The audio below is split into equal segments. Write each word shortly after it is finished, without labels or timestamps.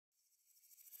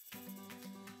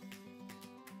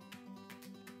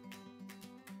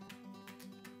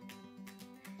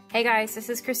Hey guys, this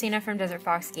is Christina from Desert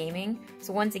Fox Gaming.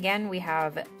 So once again, we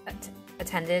have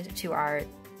attended to our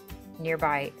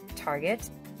nearby Target,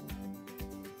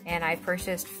 and I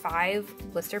purchased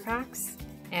 5 blister packs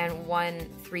and 1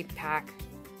 3-pack,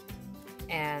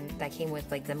 and that came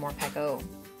with like the Morpeko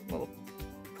little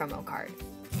promo card.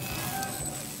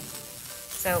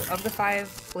 So of the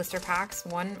 5 blister packs,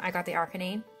 1 I got the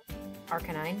Arcanine,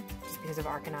 just because of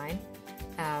Arcanine.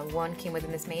 1 came with the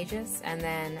Mismagius, and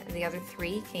then the other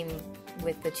 3 came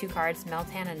with the 2 cards,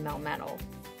 Meltan and Melmetal.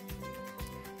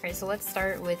 Alright, so let's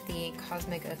start with the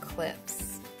Cosmic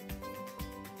Eclipse.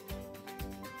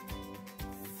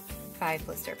 5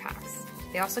 blister packs.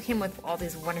 They also came with all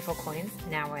these wonderful coins.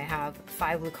 Now I have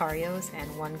 5 Lucarios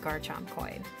and 1 Garchomp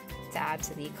coin to add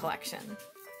to the collection.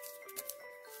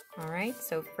 Alright,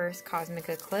 so first Cosmic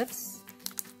Eclipse.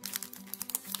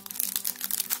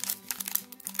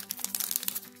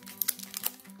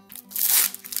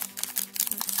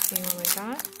 See what we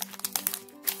got.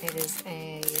 It is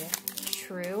a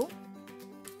True,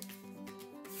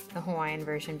 the Hawaiian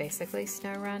version basically.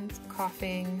 Snow-Run,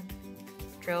 Coughing,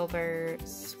 Drillbur,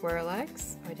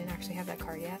 Swirlex. Oh, I didn't actually have that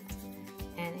card yet.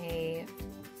 And a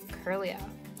Curlia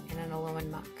and an Alolan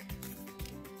Muck.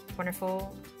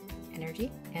 Wonderful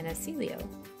Energy and a Celio.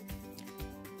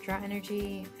 Draw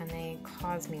Energy and a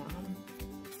Cosmion.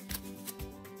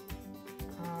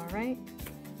 Alright.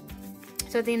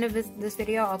 So at the end of this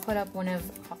video, I'll put up one of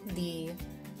the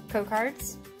code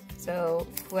cards. So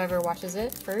whoever watches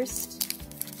it first,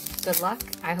 good luck.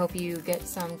 I hope you get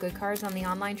some good cards on the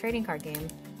online trading card game.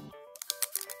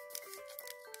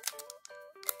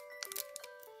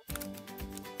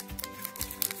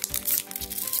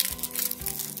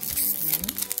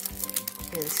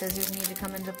 Do the scissors need to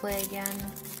come into play again?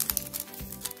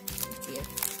 Let's see if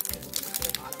I can open it to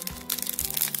the bottom.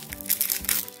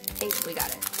 Hey, we got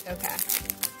it. Okay.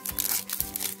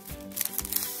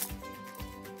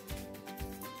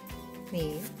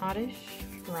 The Oddish,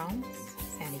 Romps,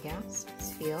 Sandygast,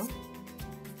 Spheal,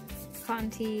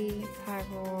 Conti,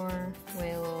 Pyroar,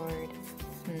 Wailord.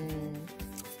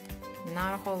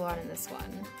 Not a whole lot in this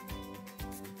one.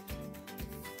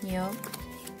 Yup.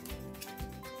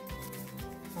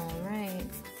 Alright.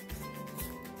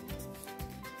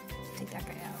 Take that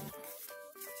guy out.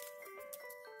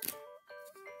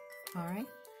 Alright.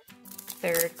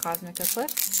 Third Cosmic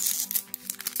Eclipse.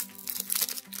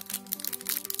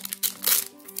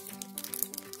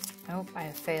 Nope, I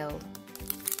have failed.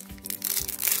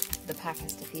 The pack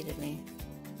has defeated me.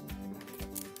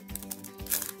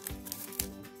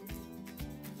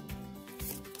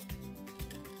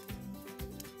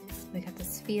 We got the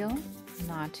Spheal,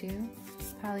 Natu,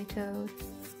 Politoed.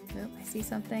 Oh, I see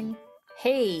something.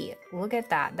 Hey, look at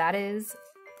that. That is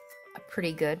a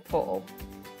pretty good pull.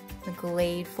 The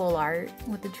Glade full art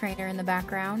with the trainer in the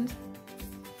background.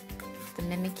 The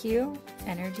Mimikyu,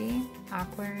 Energy,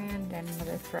 Aquarian, and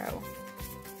another Throw.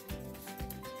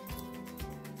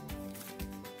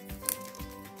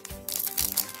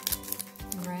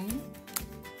 Right.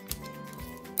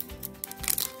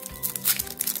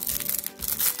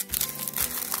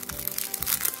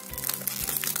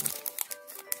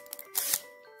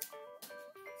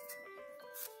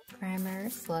 Grimer,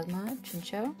 Slugma,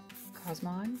 Chinchou,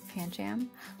 Cosmog, Pancham.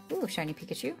 Ooh, shiny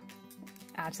Pikachu.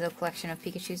 Add to the collection of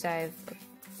Pikachus I've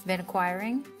been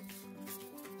acquiring.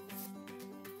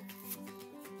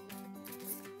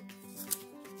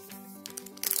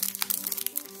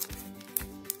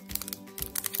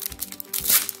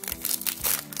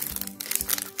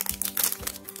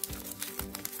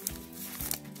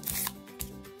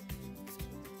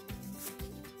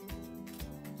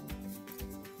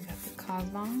 We got the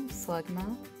Cosmog,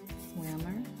 Slugma,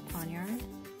 Whalmer, Ponyard,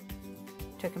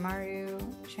 Tokemaru,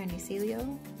 Shiny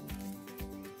Celio,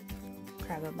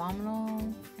 Crab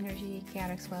Abominal, Energy,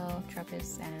 Chaotic Swell,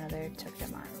 Trumpus, and another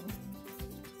Tokemaru.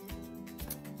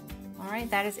 Alright,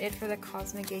 that is it for the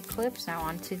Cosmic Eclipse. Now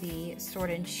on to the Sword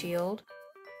and Shield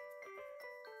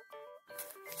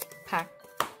pack,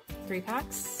 3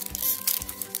 packs.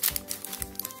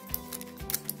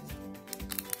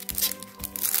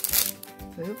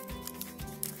 Oop.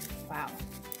 Wow.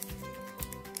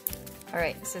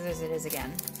 Alright, scissors it is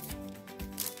again.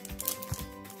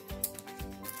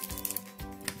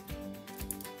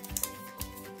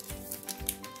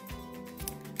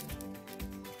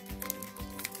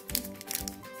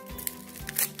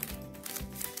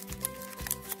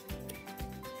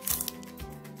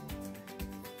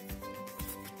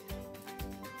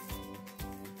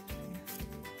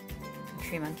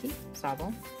 Tree Monkey,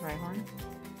 Sobble, Rhyhorn,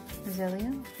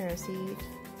 Roselia, Ferroseed,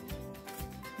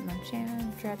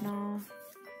 Munchan, Dreadnought,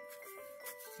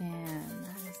 and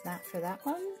that is that for that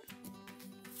one.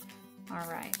 All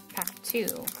right, pack 2.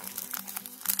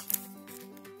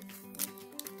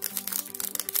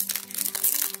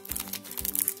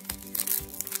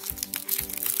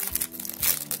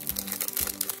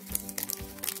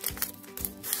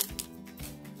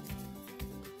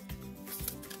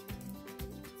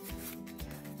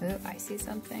 Ooh, I see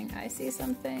something. I see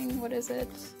something. What is it?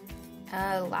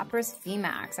 Lapras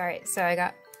VMAX. All right, so I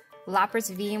got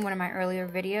Lapras V in one of my earlier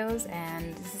videos,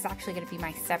 and this is actually going to be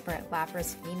my separate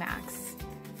Lapras VMAX.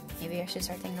 Maybe I should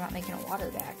start thinking about making a water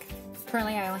deck.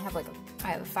 Currently, I only have I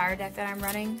have a fire deck that I'm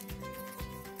running,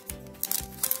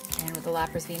 and with the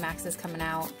Lapras VMAXs coming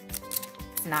out,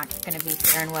 it's not going to be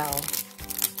faring well.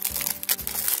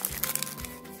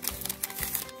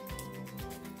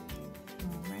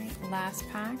 Last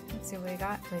pack, let's see what we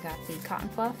got. We got the Cotton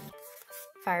Fluff,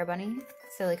 Fire Bunny,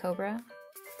 Silly Cobra,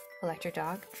 Electric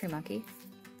Dog, Tree Monkey,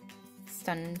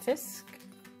 Stunfisk,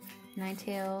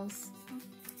 Ninetales.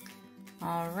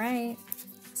 Alright,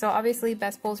 so obviously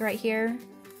best pulls right here.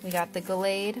 We got the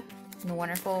Gallade and the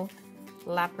wonderful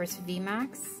Lapras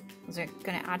VMAX. Those are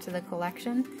going to add to the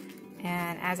collection.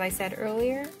 And as I said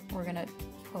earlier, we're going to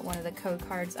put one of the code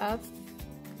cards up.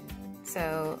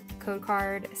 So code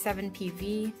card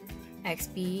 7PV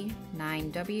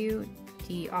XB9W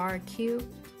DRQWGT.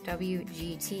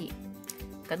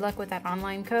 Good luck with that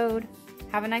online code.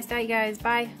 Have a nice day, guys.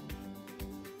 Bye.